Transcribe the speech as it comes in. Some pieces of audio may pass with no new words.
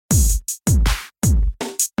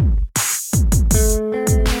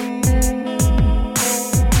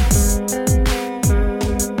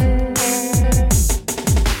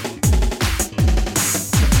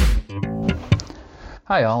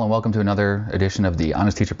Hi, all, and welcome to another edition of the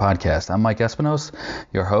Honest Teacher Podcast. I'm Mike Espinos,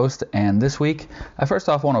 your host, and this week, I first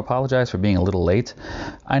off want to apologize for being a little late.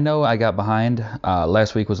 I know I got behind.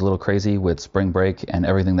 Last week was a little crazy with spring break and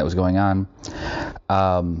everything that was going on.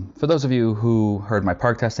 For those of you who heard my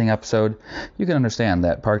park testing episode, you can understand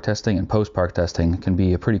that park testing and post-park testing can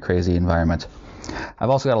be a pretty crazy environment. I've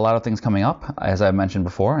also got a lot of things coming up, as I mentioned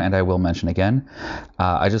before, and I will mention again.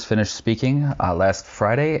 I just finished speaking last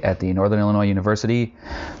Friday at the Northern Illinois University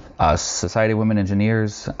Society of Women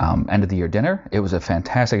Engineers end of the year dinner. It was a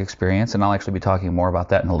fantastic experience, and I'll actually be talking more about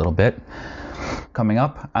that in a little bit. Coming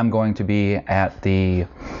up, I'm going to be at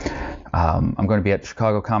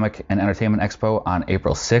Chicago Comic and Entertainment Expo on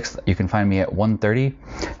April 6th. You can find me at 1:30.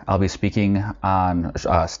 I'll be speaking on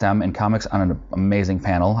STEM and comics on an amazing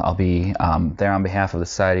panel. I'll be there on behalf of the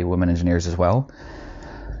Society of Women Engineers as well.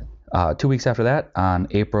 2 weeks after that, on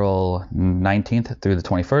April 19th through the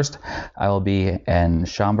 21st, I will be in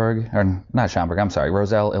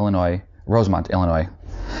Rosemont, Illinois,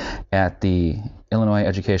 at the Illinois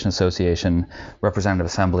Education Association Representative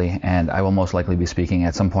Assembly, and I will most likely be speaking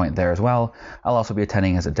at some point there as well. I'll also be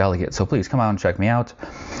attending as a delegate, so please come out and check me out.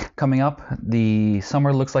 Coming up, the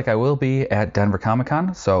summer looks like I will be at Denver Comic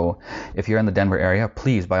Con, so if you're in the Denver area,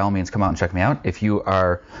 please, by all means, come out and check me out. If you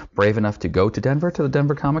are brave enough to go to Denver, to the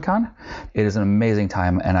Denver Comic Con, it is an amazing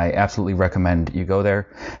time, and I absolutely recommend you go there.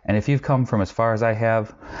 And if you've come from as far as I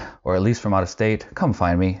have, or at least from out of state, come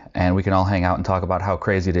find me, and we can all hang out and talk about how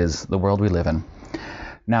crazy it is, the world we live in.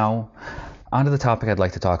 Now, on to the topic I'd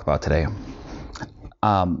like to talk about today.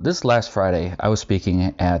 This last Friday, I was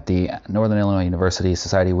speaking at the Northern Illinois University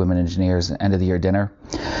Society of Women Engineers end of the year dinner,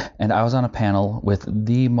 and I was on a panel with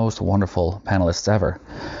the most wonderful panelists ever.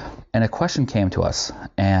 And a question came to us,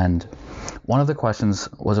 and one of the questions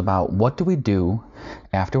was about what do we do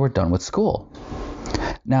after we're done with school?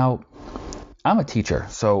 Now, I'm a teacher,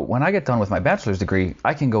 so when I get done with my bachelor's degree,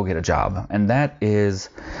 I can go get a job, and that is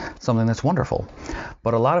something that's wonderful.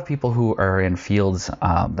 But a lot of people who are in fields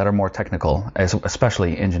that are more technical,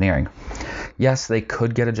 especially engineering, yes, they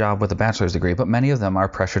could get a job with a bachelor's degree, but many of them are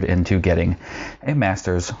pressured into getting a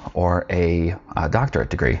master's or a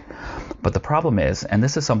doctorate degree. But the problem is, and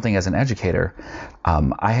this is something as an educator,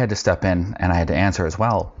 I had to step in and I had to answer as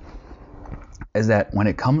well, is that when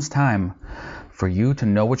it comes time for you to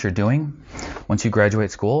know what you're doing once you graduate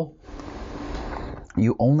school,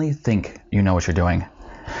 you only think you know what you're doing.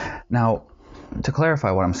 Now, to clarify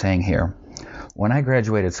what I'm saying here, when I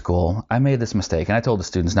graduated school, I made this mistake, and I told the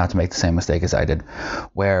students not to make the same mistake as I did,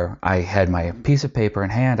 where I had my piece of paper in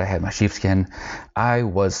hand, I had my sheepskin, I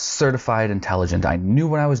was certified intelligent, I knew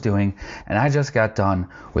what I was doing, and I just got done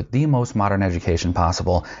with the most modern education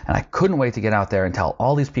possible, and I couldn't wait to get out there and tell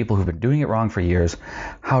all these people who've been doing it wrong for years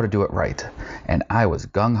how to do it right. And I was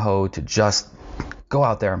gung-ho to just go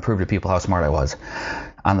out there and prove to people how smart I was.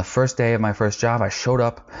 On the first day of my first job, I showed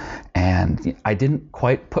up and I didn't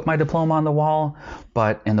quite put my diploma on the wall,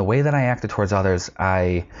 but in the way that I acted towards others,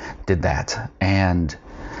 I did that. And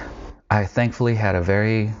I thankfully had a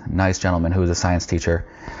very nice gentleman who was a science teacher,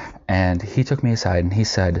 and he took me aside and he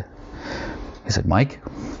said, Mike,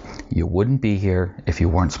 you wouldn't be here if you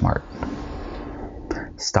weren't smart.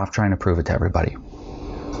 Stop trying to prove it to everybody.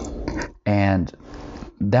 And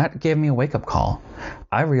that gave me a wake-up call.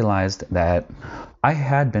 I realized that I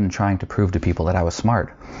had been trying to prove to people that I was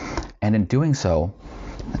smart. And in doing so,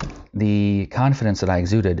 the confidence that I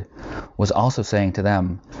exuded was also saying to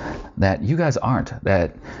them that you guys aren't,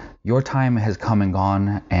 that your time has come and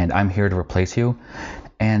gone and I'm here to replace you.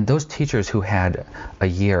 And those teachers who had a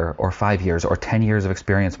year or 5 years or 10 years of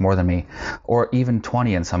experience more than me, or even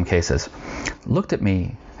 20 in some cases, looked at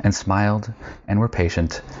me and smiled and were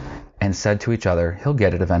patient and said to each other, he'll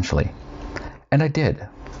get it eventually. And I did,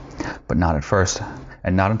 but not at first,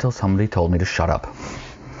 and not until somebody told me to shut up.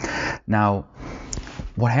 Now,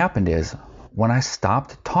 what happened is, when I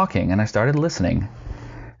stopped talking and I started listening,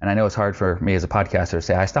 and I know it's hard for me as a podcaster to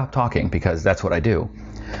say I stopped talking because that's what I do,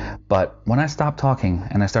 but when I stopped talking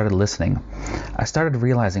and I started listening, I started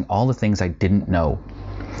realizing all the things I didn't know.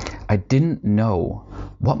 I didn't know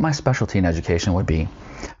what my specialty in education would be.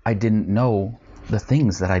 I didn't know the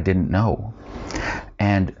things that I didn't know.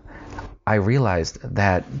 And I realized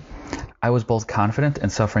that I was both confident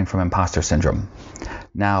and suffering from imposter syndrome.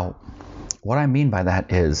 Now, what I mean by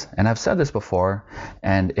that is, and I've said this before,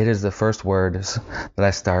 and it is the first words that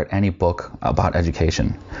I start any book about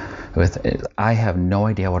education with, is, I have no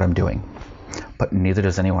idea what I'm doing, but neither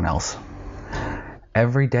does anyone else.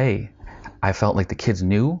 Every day, I felt like the kids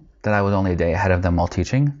knew that I was only a day ahead of them while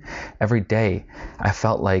teaching. Every day I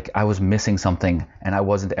felt like I was missing something and I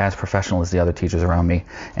wasn't as professional as the other teachers around me.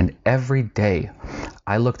 And every day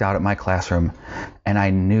I looked out at my classroom and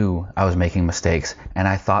I knew I was making mistakes, and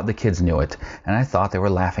I thought the kids knew it, and I thought they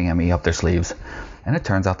were laughing at me up their sleeves. And it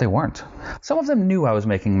turns out they weren't. Some of them knew I was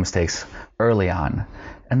making mistakes early on,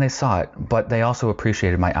 and they saw it, but they also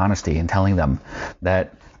appreciated my honesty in telling them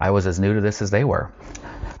that I was as new to this as they were.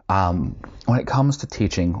 When it comes to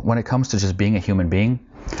teaching, when it comes to just being a human being,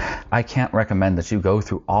 I can't recommend that you go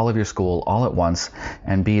through all of your school all at once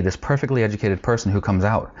and be this perfectly educated person who comes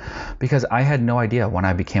out. Because I had no idea when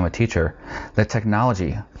I became a teacher that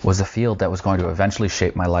technology was a field that was going to eventually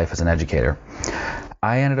shape my life as an educator.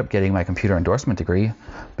 I ended up getting my computer endorsement degree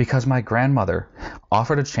because my grandmother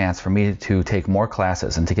offered a chance for me to take more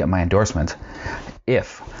classes and to get my endorsement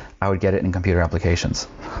if I would get it in computer applications.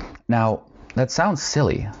 Now, that sounds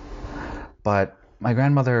silly, but my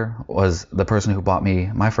grandmother was the person who bought me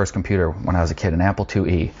my first computer when I was a kid, an Apple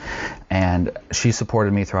IIe, and she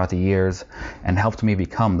supported me throughout the years and helped me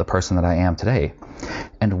become the person that I am today.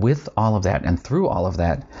 And with all of that and through all of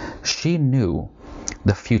that, she knew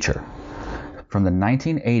the future. From the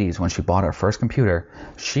 1980s, when she bought our first computer,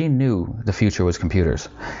 she knew the future was computers.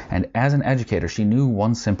 And as an educator, she knew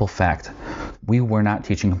one simple fact: we were not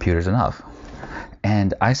teaching computers enough.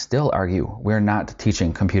 And I still argue we're not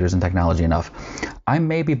teaching computers and technology enough. I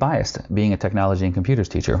may be biased being a technology and computers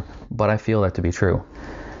teacher, but I feel that to be true.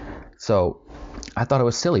 So I thought it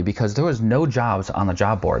was silly because there was no jobs on the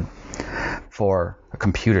job board for a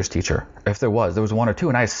computers teacher. If there was one or two,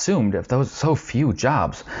 and I assumed if there was so few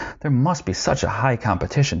jobs, there must be such a high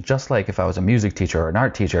competition. Just like if I was a music teacher or an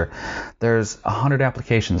art teacher, there's 100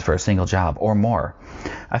 applications for a single job or more.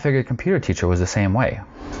 I figured a computer teacher was the same way,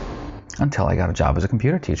 until I got a job as a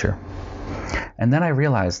computer teacher. And then I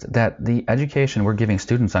realized that the education we're giving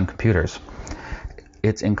students on computers,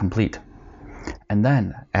 it's incomplete. And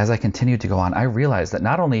then, as I continued to go on, I realized that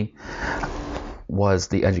not only was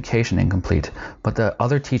the education incomplete, but the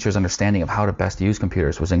other teachers' understanding of how to best use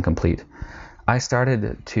computers was incomplete. I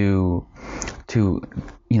started I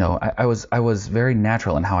was very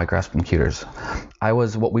natural in how I grasped computers. I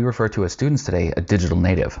was what we refer to as students today, a digital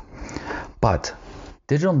native. But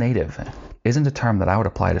digital native isn't a term that I would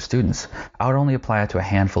apply to students. I would only apply it to a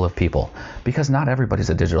handful of people, because not everybody's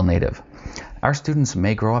a digital native. Our students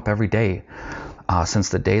may grow up every day since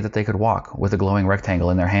the day that they could walk with a glowing rectangle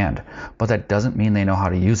in their hand, but that doesn't mean they know how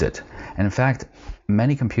to use it. And in fact,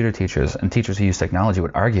 many computer teachers and teachers who use technology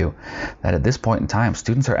would argue that at this point in time,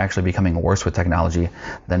 students are actually becoming worse with technology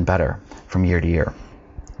than better from year to year.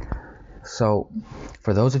 So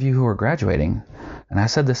for those of you who are graduating, and I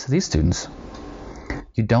said this to these students,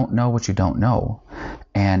 you don't know what you don't know.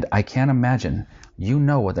 And I can't imagine you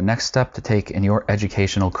know what the next step to take in your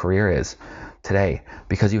educational career is today,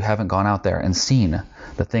 because you haven't gone out there and seen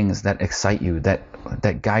the things that excite you,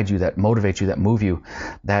 that guide you, that motivate you, that move you,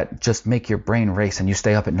 that just make your brain race and you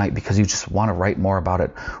stay up at night because you just want to write more about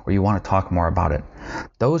it or you want to talk more about it.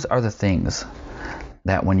 Those are the things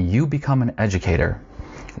that when you become an educator,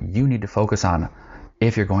 you need to focus on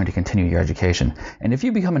if you're going to continue your education. And if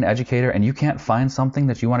you become an educator and you can't find something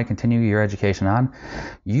that you want to continue your education on,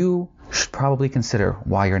 you should probably consider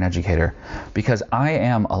why you're an educator. Because I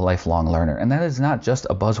am a lifelong learner, and that is not just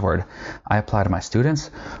a buzzword I apply to my students.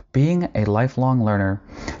 Being a lifelong learner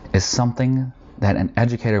is something that an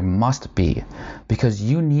educator must be, because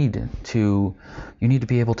you need to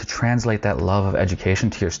be able to translate that love of education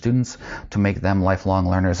to your students to make them lifelong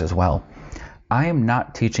learners as well. I am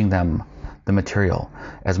not teaching them the material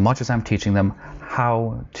as much as I'm teaching them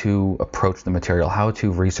how to approach the material, how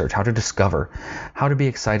to research, how to discover, how to be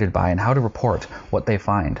excited by, and how to report what they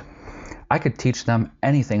find. I could teach them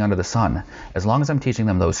anything under the sun. As long as I'm teaching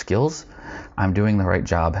them those skills, I'm doing the right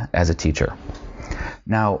job as a teacher.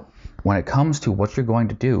 Now, when it comes to what you're going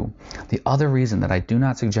to do, the other reason that I do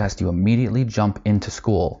not suggest you immediately jump into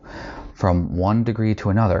school from one degree to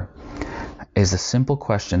another is a simple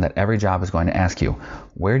question that every job is going to ask you.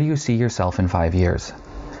 Where do you see yourself in 5 years?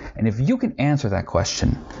 And if you can answer that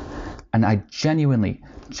question, and I genuinely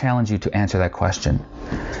challenge you to answer that question,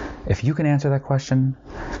 if you can answer that question,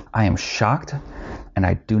 I am shocked and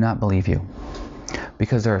I do not believe you.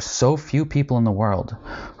 Because there are so few people in the world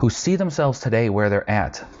who see themselves today where they're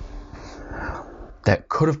at that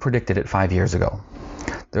could have predicted it 5 years ago.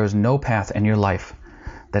 There is no path in your life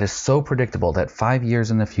that is so predictable that 5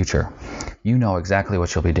 years in the future, you know exactly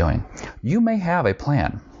what you'll be doing. You may have a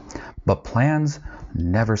plan, but plans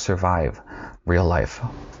never survive real life.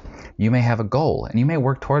 You may have a goal and you may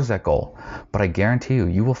work towards that goal, but I guarantee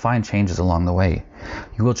you will find changes along the way.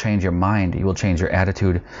 You will change your mind, you will change your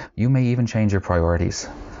attitude, you may even change your priorities.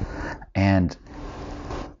 And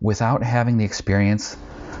without having the experience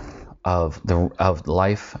of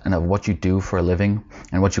life and of what you do for a living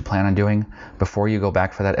and what you plan on doing before you go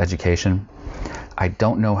back for that education, I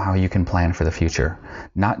don't know how you can plan for the future,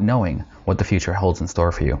 not knowing what the future holds in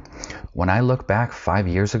store for you. When I look back 5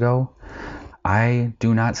 years ago, I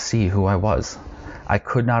do not see who I was. I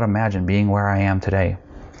could not imagine being where I am today.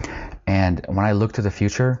 And when I look to the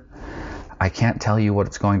future, I can't tell you what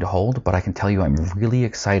it's going to hold, but I can tell you I'm really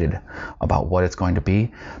excited about what it's going to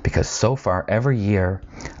be, because so far every year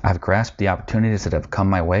I've grasped the opportunities that have come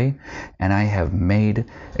my way, and I have made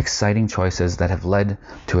exciting choices that have led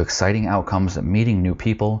to exciting outcomes, meeting new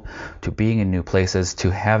people, to being in new places,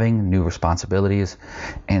 to having new responsibilities,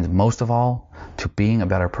 and most of all, to being a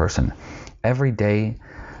better person. Every day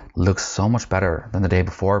looks so much better than the day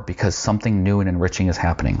before because something new and enriching is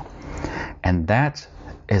happening. And that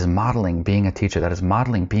is modeling being a teacher. That is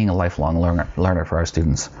modeling being a lifelong learner for our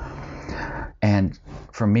students. And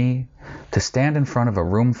for me, to stand in front of a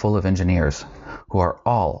room full of engineers who are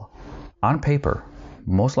all, on paper,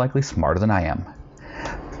 most likely smarter than I am,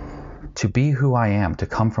 to be who I am, to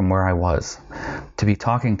come from where I was, to be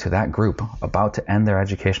talking to that group about to end their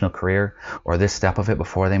educational career or this step of it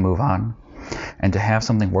before they move on, and to have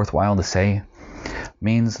something worthwhile to say,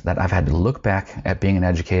 means that I've had to look back at being an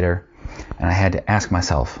educator, and I had to ask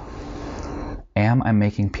myself, am I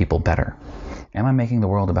making people better? Am I making the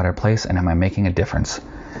world a better place, and am I making a difference?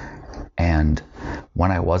 And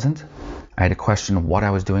when I wasn't, I had to question what I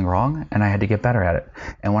was doing wrong, and I had to get better at it.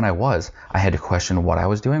 And when I was, I had to question what I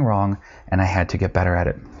was doing wrong, and I had to get better at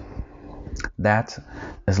it. That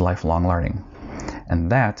is lifelong learning.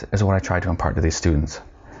 And that is what I try to impart to these students.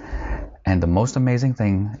 And the most amazing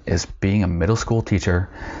thing is being a middle school teacher,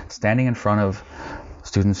 standing in front of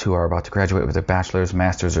students who are about to graduate with their bachelor's,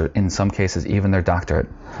 master's, or in some cases even their doctorate,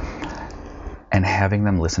 and having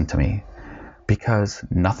them listen to me. Because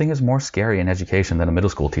nothing is more scary in education than a middle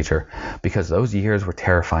school teacher, because those years were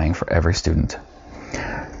terrifying for every student.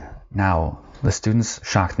 Now, the students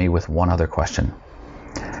shocked me with one other question.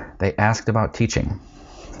 They asked about teaching.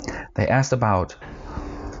 They asked about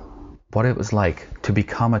what it was like to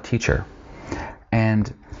become a teacher.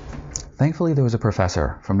 And thankfully, there was a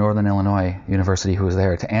professor from Northern Illinois University who was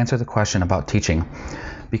there to answer the question about teaching,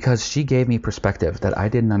 because she gave me perspective that I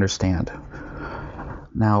didn't understand.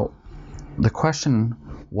 Now, the question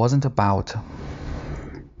wasn't about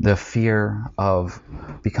the fear of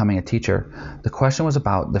becoming a teacher. The question was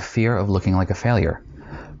about the fear of looking like a failure.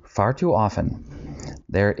 Far too often,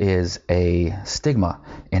 there is a stigma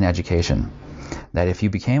in education that if you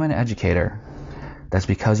became an educator, that's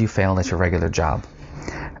because you failed at your regular job.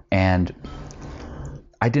 And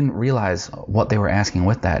I didn't realize what they were asking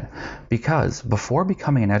with that, because before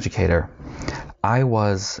becoming an educator, I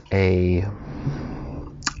was in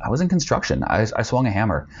construction. I swung a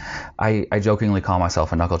hammer. I jokingly call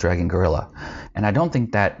myself a knuckle-dragging gorilla. And I don't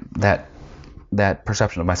think that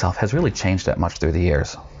perception of myself has really changed that much through the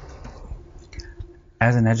years.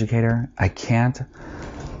 As an educator, I can't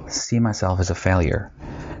see myself as a failure,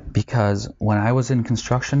 because when I was in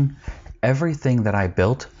construction, everything that I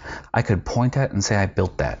built, I could point at and say I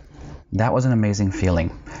built that. That was an amazing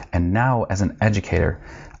feeling. And now, as an educator,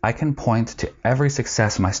 I can point to every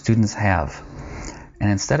success my students have.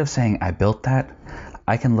 And instead of saying I built that,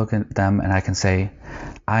 I can look at them and I can say,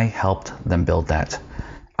 I helped them build that.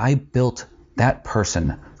 I built that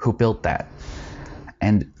person who built that.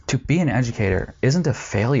 And to be an educator isn't a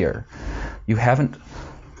failure. You haven't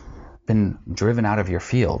been driven out of your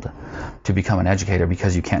field to become an educator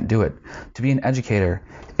because you can't do it. To be an educator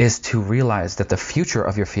is to realize that the future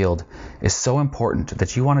of your field is so important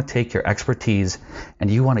that you want to take your expertise and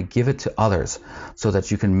you want to give it to others so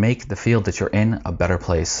that you can make the field that you're in a better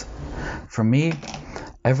place. For me,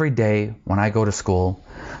 every day when I go to school,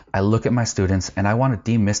 I look at my students and I want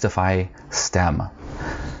to demystify STEM.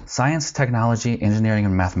 Science, technology, engineering,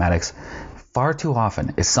 and mathematics far too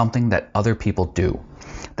often is something that other people do.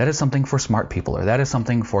 That is something for smart people, or that is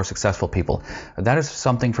something for successful people, or that is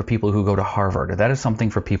something for people who go to Harvard, or that is something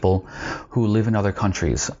for people who live in other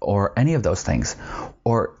countries, or any of those things.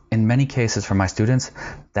 Or in many cases for my students,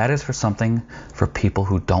 that is for something for people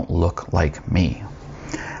who don't look like me.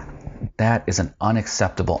 That is an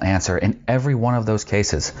unacceptable answer in every one of those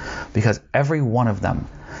cases, because every one of them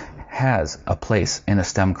has a place in a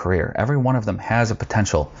STEM career. Every one of them has a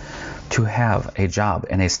potential to have a job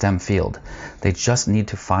in a STEM field. They just need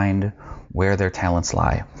to find where their talents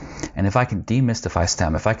lie. And if I can demystify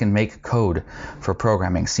STEM, if I can make code for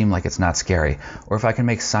programming seem like it's not scary, or if I can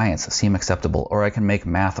make science seem acceptable, or I can make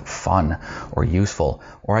math fun or useful,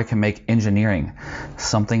 or I can make engineering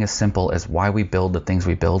something as simple as why we build the things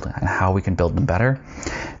we build and how we can build them better,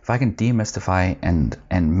 if I can demystify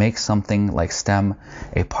and make something like STEM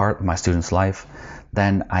a part of my student's life,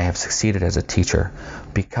 then I have succeeded as a teacher,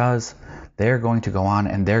 because they're going to go on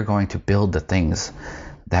and they're going to build the things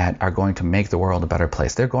that are going to make the world a better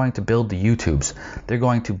place. They're going to build the YouTubes. They're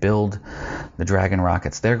going to build the Dragon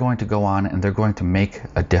rockets. They're going to go on and they're going to make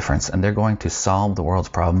a difference, and they're going to solve the world's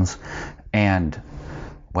problems. And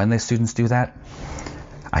when the students do that,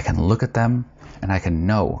 I can look at them and I can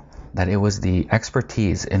know that it was the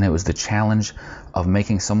expertise and it was the challenge of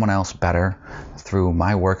making someone else better through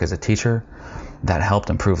my work as a teacher that helped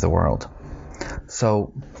improve the world.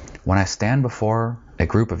 So when I stand before a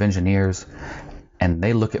group of engineers and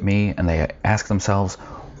they look at me and they ask themselves,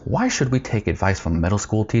 why should we take advice from a middle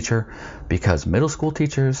school teacher? Because middle school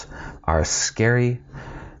teachers are scary,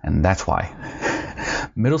 and that's why.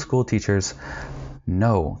 Middle school teachers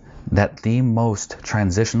know that the most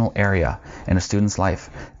transitional area in a student's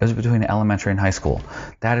life is between elementary and high school.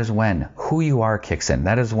 That is when who you are kicks in.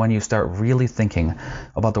 That is when you start really thinking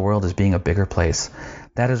about the world as being a bigger place.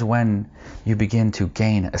 That is when you begin to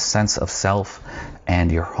gain a sense of self,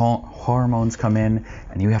 and your hormones come in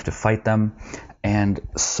and you have to fight them, and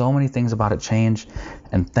so many things about it change.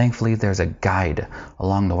 And thankfully there's a guide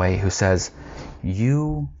along the way who says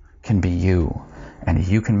you can be you, and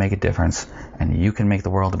you can make a difference, and you can make the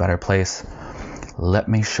world a better place. Let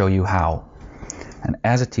me show you how. And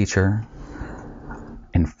as a teacher,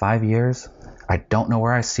 in 5 years, I don't know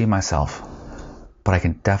where I see myself, but I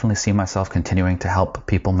can definitely see myself continuing to help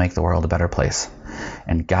people make the world a better place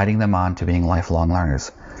and guiding them on to being lifelong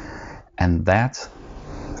learners. And that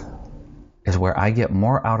is where I get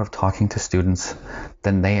more out of talking to students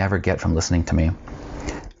than they ever get from listening to me.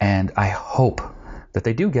 And I hope that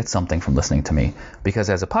they do get something from listening to me, because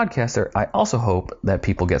as a podcaster, I also hope that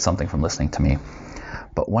people get something from listening to me.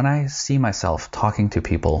 But when I see myself talking to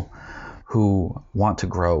people who want to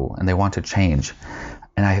grow and they want to change,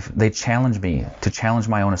 and they challenge me to challenge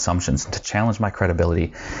my own assumptions, to challenge my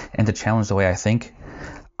credibility, and to challenge the way I think,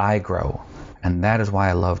 I grow. And that is why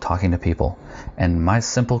I love talking to people. And my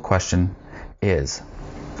simple question is,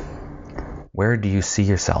 where do you see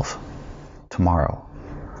yourself tomorrow?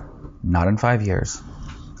 Not in 5 years,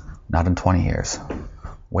 not in 20 years.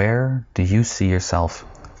 Where do you see yourself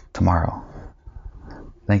tomorrow?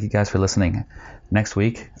 Thank you guys for listening. Next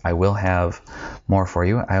week, I will have more for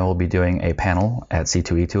you. I will be doing a panel at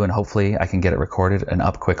C2E2, and hopefully I can get it recorded and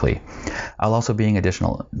up quickly. I'll also be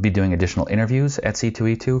doing additional interviews at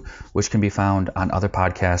C2E2, which can be found on other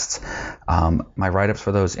podcasts. My write-ups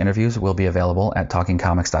for those interviews will be available at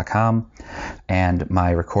talkingcomics.com, and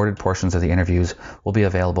my recorded portions of the interviews will be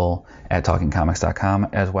available at talkingcomics.com,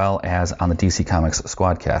 as well as on the DC Comics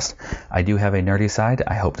Squadcast. I do have a nerdy side.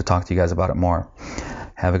 I hope to talk to you guys about it more.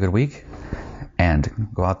 Have a good week, and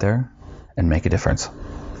go out there and make a difference.